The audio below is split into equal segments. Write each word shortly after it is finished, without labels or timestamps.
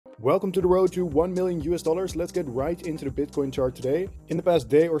Welcome to the road to 1 million US dollars. Let's get right into the Bitcoin chart today. In the past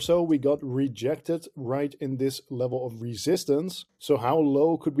day or so, we got rejected right in this level of resistance. So how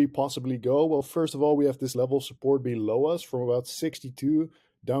low could we possibly go? Well, first of all, we have this level of support below us from about 62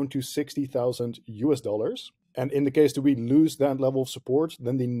 down to 60,000 US dollars. And in the case that we lose that level of support,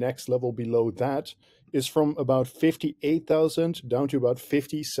 then the next level below that is from about 58,000 down to about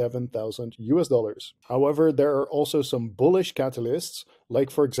 57,000 US dollars. However, there are also some bullish catalysts,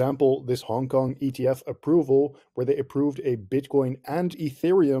 like for example, this Hong Kong ETF approval, where they approved a Bitcoin and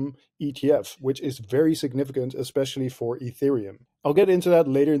Ethereum ETF, which is very significant, especially for Ethereum. I'll get into that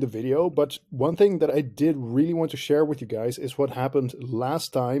later in the video, but one thing that I did really want to share with you guys is what happened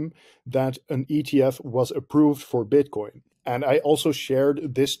last time that an ETF was approved for Bitcoin. And I also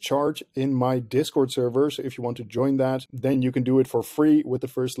shared this chart in my Discord server, so if you want to join that, then you can do it for free with the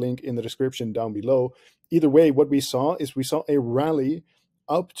first link in the description down below. Either way, what we saw is we saw a rally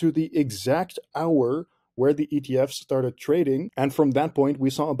up to the exact hour where the ETFs started trading. And from that point,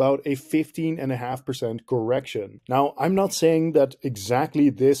 we saw about a 15.5% correction. Now, I'm not saying that exactly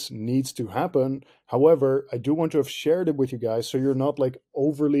this needs to happen. However, I do want to have shared it with you guys so you're not like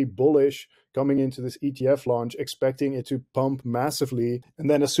overly bullish coming into this ETF launch, expecting it to pump massively. And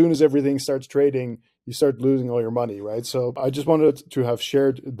then as soon as everything starts trading, you start losing all your money, right? So I just wanted to have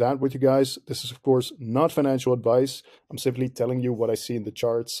shared that with you guys. This is, of course, not financial advice. I'm simply telling you what I see in the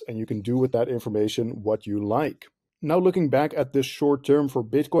charts, and you can do with that information what you like. Now, looking back at this short term for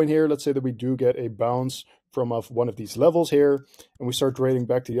Bitcoin here, let's say that we do get a bounce from one of these levels here, and we start trading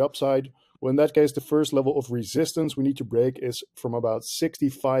back to the upside. Well, in that case, the first level of resistance we need to break is from about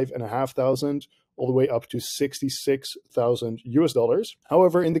 65,500 all the way up to 66,000 US dollars.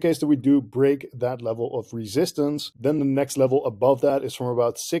 However, in the case that we do break that level of resistance, then the next level above that is from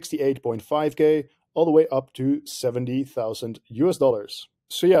about 68.5K all the way up to 70,000 US dollars.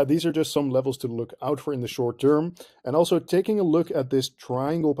 So yeah, these are just some levels to look out for in the short term. And also taking a look at this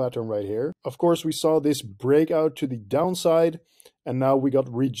triangle pattern right here. Of course, we saw this breakout to the downside, and now we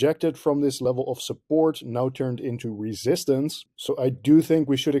got rejected from this level of support, now turned into resistance. So I do think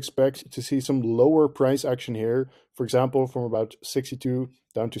we should expect to see some lower price action here. For example, from about 62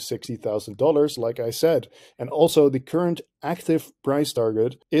 down to $60,000, like I said. And also the current active price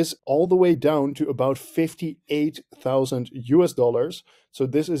target is all the way down to about 58,000 US dollars. So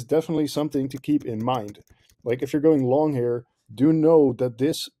this is definitely something to keep in mind. Like if you're going long here, do know that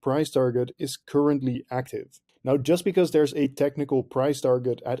this price target is currently active. Now, just because there's a technical price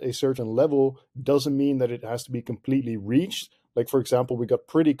target at a certain level doesn't mean that it has to be completely reached. Like, for example, we got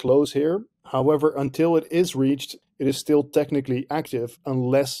pretty close here. However, until it is reached, it is still technically active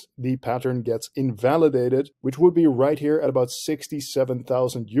unless the pattern gets invalidated, which would be right here at about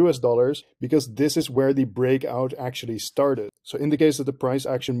 67,000 US dollars, because this is where the breakout actually started. So in the case that the price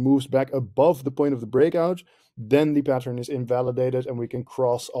action moves back above the point of the breakout, then the pattern is invalidated and we can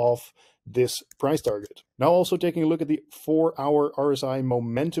cross off this price target. Now, also taking a look at the 4-hour RSI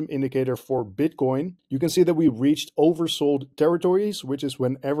momentum indicator for Bitcoin, you can see that we reached oversold territories, which is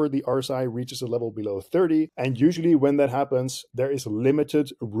whenever the RSI reaches a level below 30. And usually when that happens, there is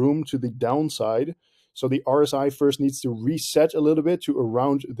limited room to the downside. So the RSI first needs to reset a little bit to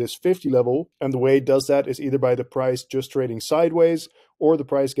around this 50 level. And the way it does that is either by the price just trading sideways or the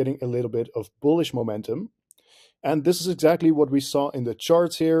price getting a little bit of bullish momentum. And this is exactly what we saw in the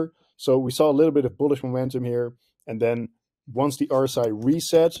charts here. So we saw a little bit of bullish momentum here. And then once the RSI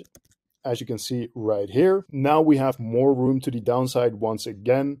reset, as you can see right here, now we have more room to the downside once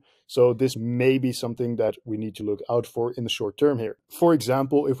again. So this may be something that we need to look out for in the short term here. For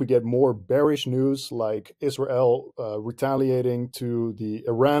example, if we get more bearish news like Israel retaliating to the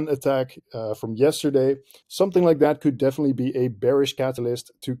Iran attack from yesterday, something like that could definitely be a bearish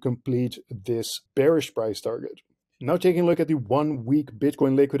catalyst to complete this bearish price target. Now taking a look at the 1-week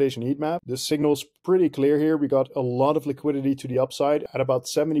Bitcoin liquidation heat map, the signal's pretty clear here. We got a lot of liquidity to the upside at about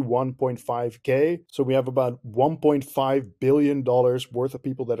 71.5K. So we have about $1.5 billion worth of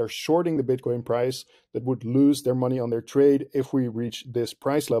people that are shorting the Bitcoin price that would lose their money on their trade if we reach this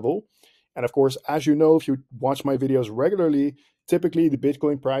price level. And of course, as you know, if you watch my videos regularly, typically the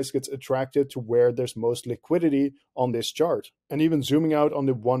Bitcoin price gets attracted to where there's most liquidity on this chart. And even zooming out on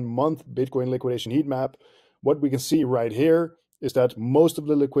the 1-month Bitcoin liquidation heat map, what we can see right here is that most of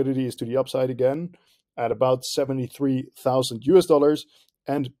the liquidity is to the upside again at about 73,000 US dollars.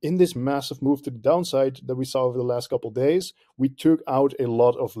 And in this massive move to the downside that we saw over the last couple of days, we took out a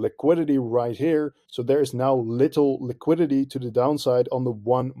lot of liquidity right here. So there is now little liquidity to the downside on the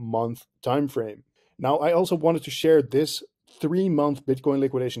 1-month time frame. Now, I also wanted to share this 3-month Bitcoin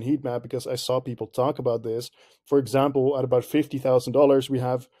liquidation heat map because I saw people talk about this. For example, at about $50,000, we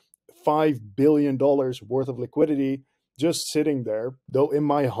have $5 billion worth of liquidity just sitting there. Though in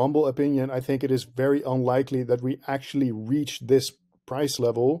my humble opinion, I think it is very unlikely that we actually reach this price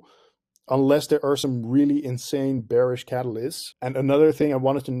level unless there are some really insane bearish catalysts. And another thing I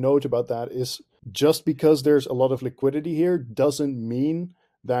wanted to note about that is just because there's a lot of liquidity here doesn't mean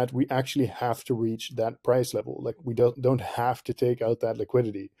that we actually have to reach that price level. Like, we don't have to take out that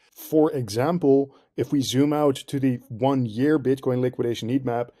liquidity. For example, if we zoom out to the 1 year Bitcoin liquidation heat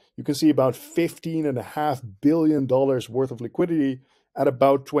map, you can see about $15.5 billion worth of liquidity at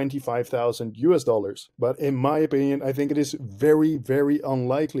about 25,000 US dollars. But in my opinion, I think it is very, very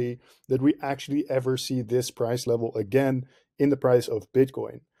unlikely that we actually ever see this price level again in the price of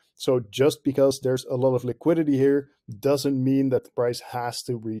Bitcoin. So just because there's a lot of liquidity here doesn't mean that the price has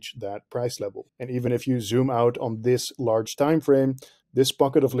to reach that price level. And even if you zoom out on this large time frame, this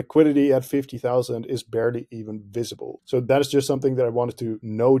pocket of liquidity at 50,000 is barely even visible. So that is just something that I wanted to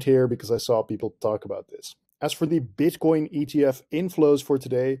note here because I saw people talk about this. As for the Bitcoin ETF inflows for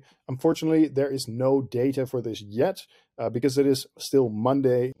today, unfortunately, there is no data for this yet because it is still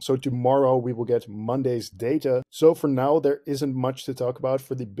Monday. So tomorrow we will get Monday's data. So for now, there isn't much to talk about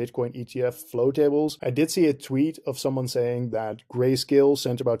for the Bitcoin ETF flow tables. I did see a tweet of someone saying that Grayscale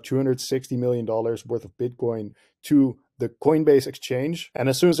sent about $260 million worth of Bitcoin to the Coinbase exchange. And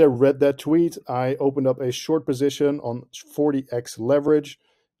as soon as I read that tweet, I opened up a short position on 40x leverage,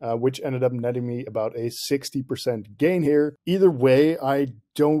 which ended up netting me about a 60% gain here. Either way, I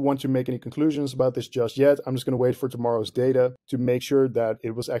don't want to make any conclusions about this just yet. I'm just going to wait for tomorrow's data to make sure that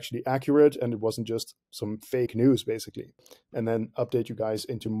it was actually accurate and it wasn't just some fake news, basically. And then update you guys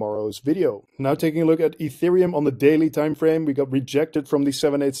in tomorrow's video. Now taking a look at Ethereum on the daily time frame, we got rejected from the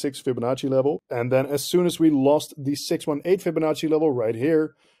 786 Fibonacci level. And then as soon as we lost the 618 Fibonacci level right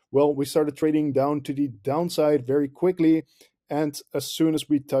here, well, we started trading down to the downside very quickly. And as soon as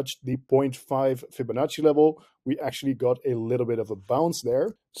we touched the 0.5 Fibonacci level, we actually got a little bit of a bounce there.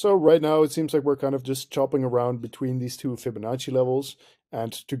 So right now it seems like we're kind of just chopping around between these two Fibonacci levels.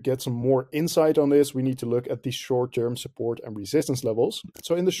 And to get some more insight on this, we need to look at the short-term support and resistance levels.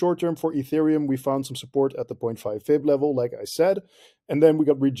 So in the short term for Ethereum, we found some support at the 0.5 Fib level, like I said. And then we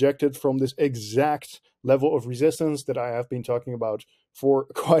got rejected from this exact level of resistance that I have been talking about for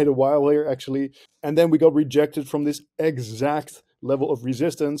quite a while here, actually. And then we got rejected from this exact level of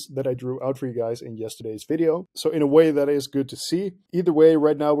resistance that I drew out for you guys in yesterday's video. So in a way, that is good to see. Either way,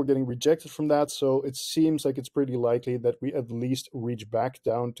 right now we're getting rejected from that. So it seems like it's pretty likely that we at least reach back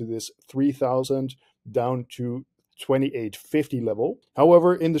down to this 3,000, down to 2850 level.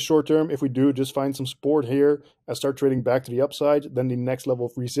 However, in the short term, if we do just find some support here and start trading back to the upside, then the next level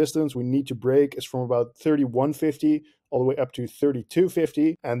of resistance we need to break is from about 3150 all the way up to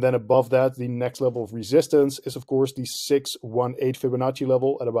 3250. And then above that, the next level of resistance is, of course, the 618 Fibonacci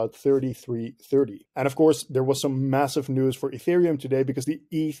level at about 3330. And of course, there was some massive news for Ethereum today because the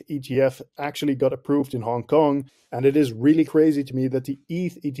ETH ETF actually got approved in Hong Kong. And it is really crazy to me that the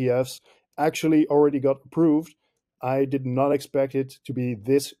ETH ETFs actually already got approved. I did not expect it to be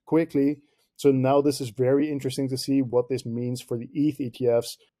this quickly. So now this is very interesting to see what this means for the ETH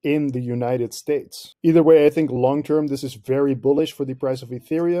ETFs in the United States. Either way, I think long-term, this is very bullish for the price of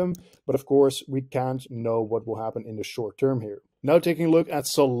Ethereum. But of course, we can't know what will happen in the short term here. Now taking a look at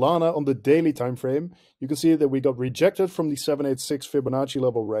Solana on the daily time frame, you can see that we got rejected from the 786 Fibonacci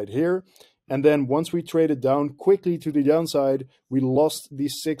level right here. And then once we traded down quickly to the downside, we lost the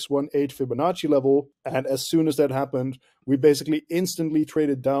 618 Fibonacci level. And as soon as that happened, we basically instantly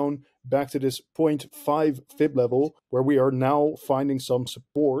traded down back to this 0.5 Fib level, where we are now finding some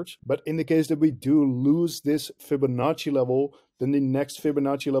support. But in the case that we do lose this Fibonacci level, then the next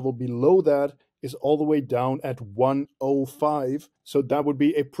Fibonacci level below that is all the way down at 105. So that would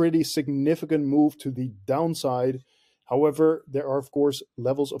be a pretty significant move to the downside. However, there are, of course,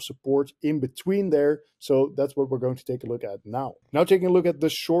 levels of support in between there. So that's what we're going to take a look at now. Now taking a look at the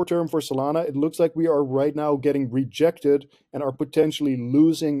short term for Solana, it looks like we are right now getting rejected and are potentially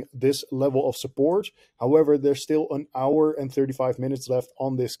losing this level of support. However, there's still an hour and 35 minutes left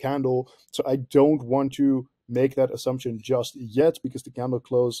on this candle. So I don't want to make that assumption just yet because the candle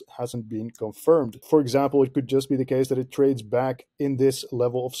close hasn't been confirmed. For example, it could just be the case that it trades back in this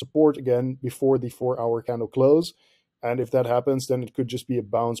level of support again before the 4-hour candle close. And if that happens, then it could just be a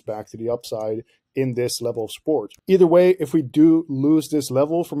bounce back to the upside in this level of support. Either way, if we do lose this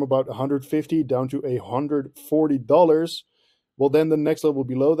level from about 150 down to $140, well, then the next level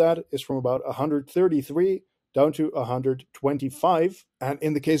below that is from about 133 down to 125. And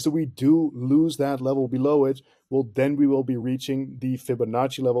in the case that we do lose that level below it, well, then we will be reaching the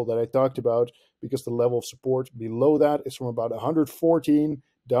Fibonacci level that I talked about, because the level of support below that is from about 114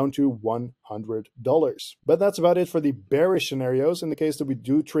 down to $100. But that's about it for the bearish scenarios. In the case that we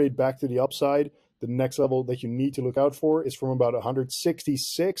do trade back to the upside, the next level that you need to look out for is from about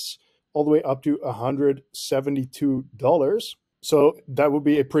 166 all the way up to $172. So that would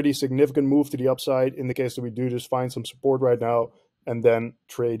be a pretty significant move to the upside in the case that we do just find some support right now and then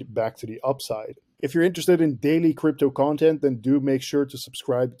trade back to the upside. If you're interested in daily crypto content, then do make sure to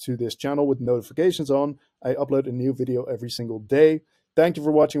subscribe to this channel with notifications on. I upload a new video every single day. Thank you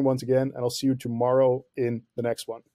for watching once again, and I'll see you tomorrow in the next one.